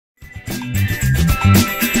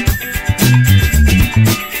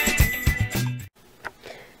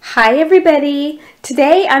Hi everybody!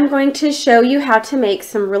 Today I'm going to show you how to make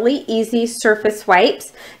some really easy surface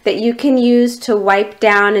wipes that you can use to wipe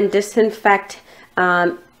down and disinfect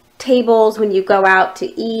tables when you go out to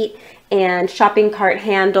eat, and shopping cart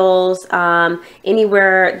handles,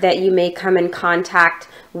 anywhere that you may come in contact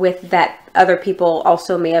with that other people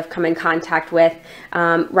also may have come in contact with.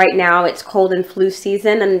 Right now it's cold and flu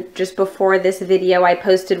season, and just before this video I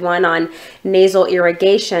posted one on nasal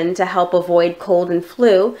irrigation to help avoid cold and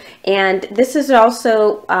flu, and this is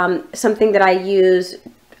also something that I use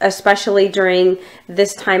especially during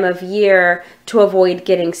this time of year to avoid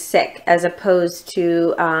getting sick, as opposed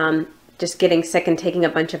to just getting sick and taking a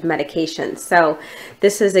bunch of medications. So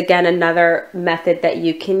this is again another method that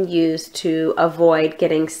you can use to avoid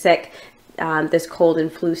getting sick this cold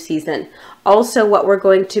and flu season. Also, what we're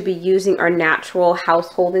going to be using are natural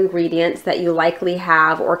household ingredients that you likely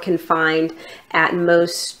have or can find at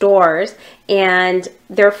most stores, and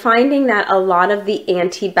they're finding that a lot of the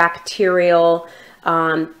antibacterial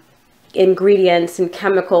ingredients and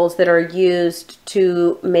chemicals that are used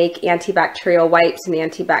to make antibacterial wipes and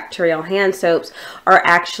antibacterial hand soaps are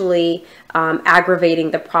actually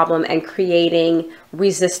aggravating the problem and creating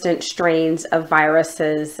resistant strains of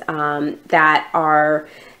viruses that are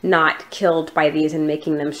not killed by these and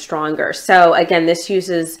making them stronger. So again, this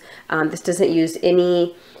doesn't use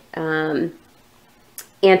any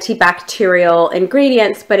antibacterial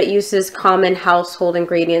ingredients, but it uses common household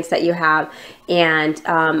ingredients that you have, and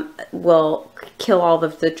will kill all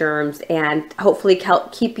of the germs and hopefully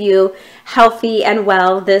help keep you healthy and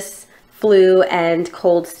well this flu and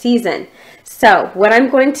cold season. So what I'm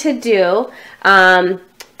going to do,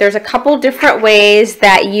 there's a couple different ways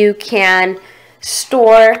that you can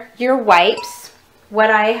store your wipes.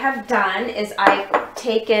 What I have done is I've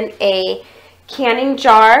taken a canning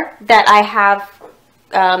jar that I have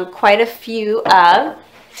quite a few of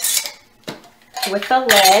with the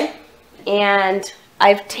lid, and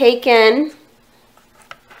I've taken,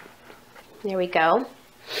 there we go,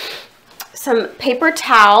 some paper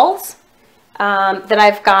towels that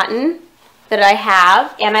I've gotten, that I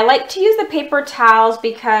have, and I like to use the paper towels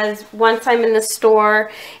because once I'm in the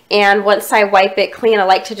store and once I wipe it clean, I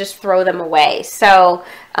like to just throw them away. So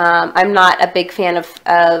I'm not a big fan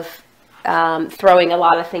of throwing a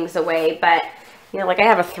lot of things away, but you know, like I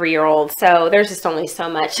have a 3-year-old, so there's just only so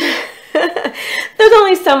much. There's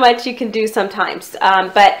only so much you can do sometimes.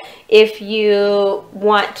 But if you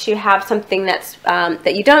want to have something that's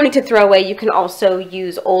that you don't need to throw away, you can also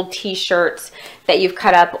use old t-shirts that you've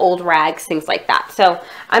cut up, old rags, things like that. So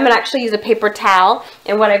I'm gonna actually use a paper towel,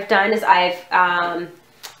 and what I've done is I've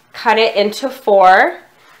cut it into 4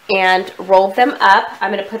 and rolled them up.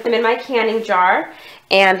 I'm gonna put them in my canning jar,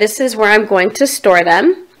 and this is where I'm going to store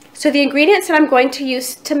them. So the ingredients that I'm going to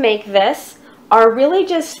use to make this are really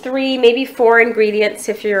just 3, maybe 4 ingredients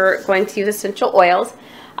if you're going to use essential oils.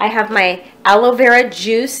 I have my aloe vera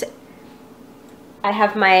juice, I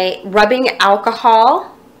have my rubbing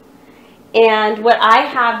alcohol, and what I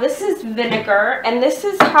have, this is vinegar, and this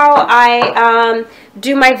is how I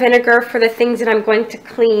do my vinegar for the things that I'm going to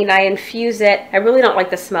clean. I infuse it. I really don't like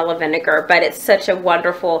the smell of vinegar, but it's such a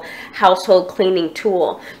wonderful household cleaning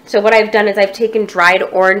tool. So what I've done is I've taken dried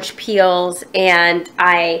orange peels, and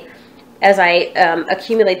as I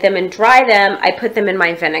accumulate them and dry them, I put them in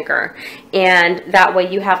my vinegar, and that way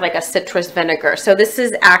you have like a citrus vinegar. So this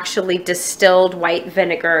is actually distilled white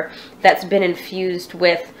vinegar that's been infused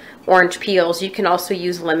with orange peels. You can also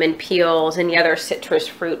use lemon peels, any other citrus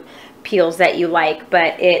fruit peels that you like,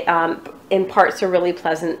 but it imparts a really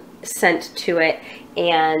pleasant scent to it.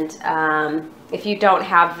 And if you don't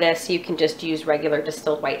have this, you can just use regular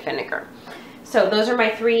distilled white vinegar. So those are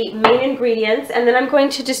my 3 main ingredients, and then I'm going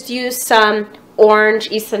to just use some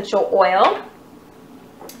orange essential oil.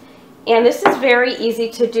 And this is very easy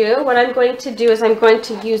to do. What I'm going to do is I'm going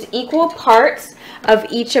to use equal parts of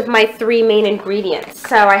each of my 3 main ingredients.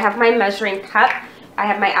 So I have my measuring cup, I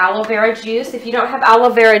have my aloe vera juice. If you don't have aloe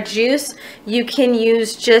vera juice, you can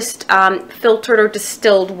use just filtered or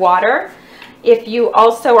distilled water. If you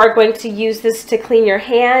also are going to use this to clean your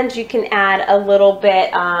hands, you can add a little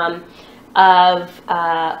bit of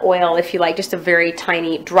oil if you like, just a very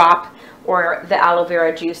tiny drop, or the aloe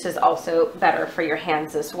vera juice is also better for your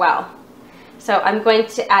hands as well. So I'm going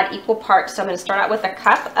to add equal parts. So I'm going to start out with a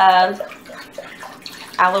cup of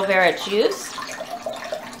aloe vera juice,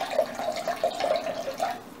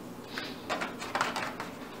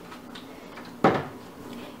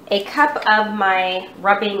 a cup of my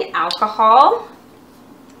rubbing alcohol,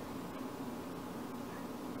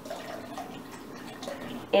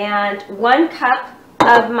 and 1 cup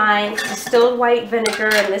of my distilled white vinegar.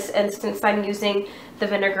 In this instance, I'm using the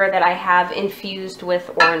vinegar that I have infused with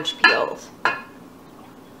orange peels.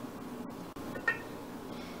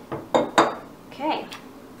 Okay.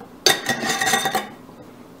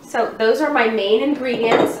 So those are my main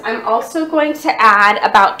ingredients. I'm also going to add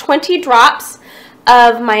about 20 drops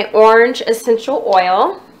of my orange essential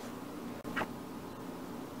oil.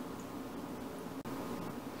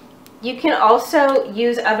 You can also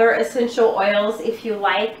use other essential oils if you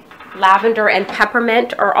like. Lavender and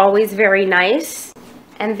peppermint are always very nice.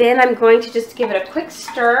 And then I'm going to just give it a quick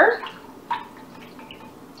stir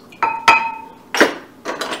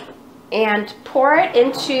and pour it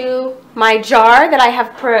into my jar that I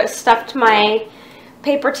have stuffed my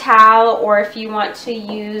paper towel, or if you want to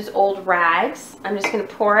use old rags, I'm just going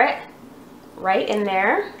to pour it right in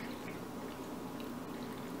there.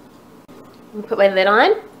 I'm going to put my lid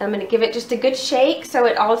on. I'm going to give it just a good shake so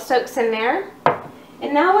it all soaks in there.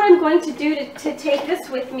 And now what I'm going to do to take this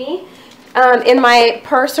with me in my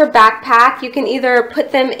purse or backpack, you can either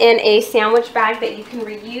put them in a sandwich bag that you can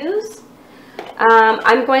reuse.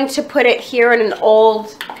 I'm going to put it here in an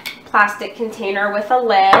old plastic container with a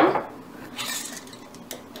lid.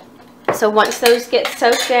 So once those get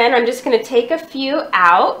soaked in, I'm just going to take a few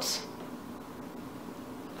out.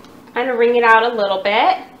 Kind of wring it out a little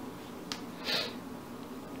bit.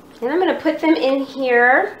 And I'm going to put them in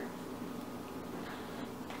here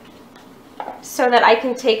so that I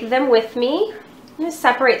can take them with me. I'm going to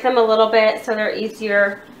separate them a little bit so they're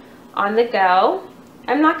easier on the go.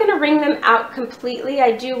 I'm not going to wring them out completely.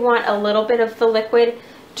 I do want a little bit of the liquid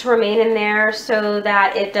to remain in there so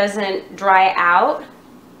that it doesn't dry out.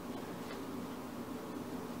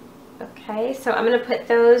 Okay, so I'm going to put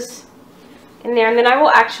those in there, and then I will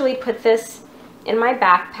actually put this in my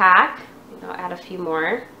backpack. I'll add a few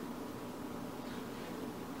more.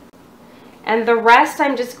 And the rest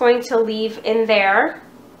I'm just going to leave in there.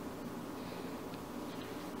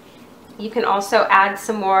 You can also add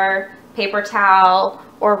some more paper towel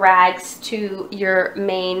or rags to your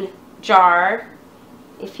main jar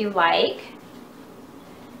if you like.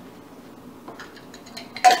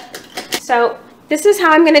 So this is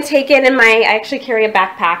how I'm going to take it in my, I actually carry a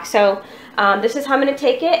backpack, so this is how I'm going to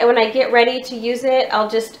take it, and when I get ready to use it, I'll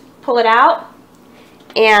just pull it out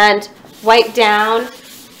and wipe down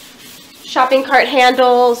shopping cart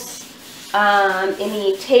handles,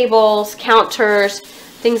 any tables, counters,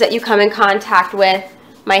 things that you come in contact with,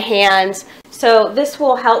 my hands. So this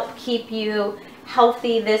will help keep you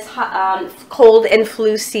healthy this cold and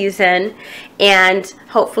flu season, and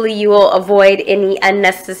hopefully you will avoid any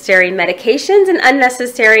unnecessary medications and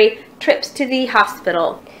unnecessary trips to the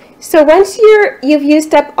hospital. So once you've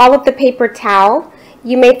used up all of the paper towel,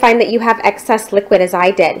 you may find that you have excess liquid, as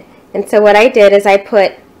I did. And so what I did is I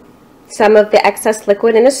put some of the excess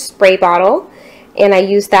liquid in a spray bottle, and I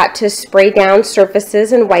use that to spray down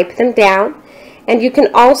surfaces and wipe them down. And you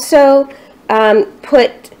can also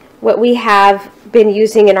put what we have been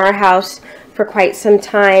using in our house for quite some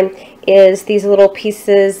time is these little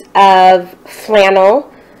pieces of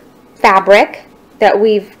flannel fabric that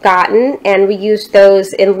we've gotten, and we use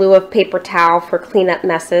those in lieu of paper towel for cleanup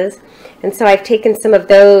messes. And so I've taken some of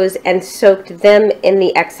those and soaked them in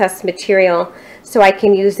the excess material so I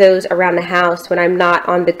can use those around the house when I'm not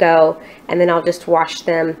on the go, and then I'll just wash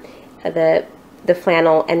them, the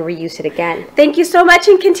flannel, and reuse it again. Thank you so much,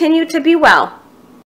 and continue to be well.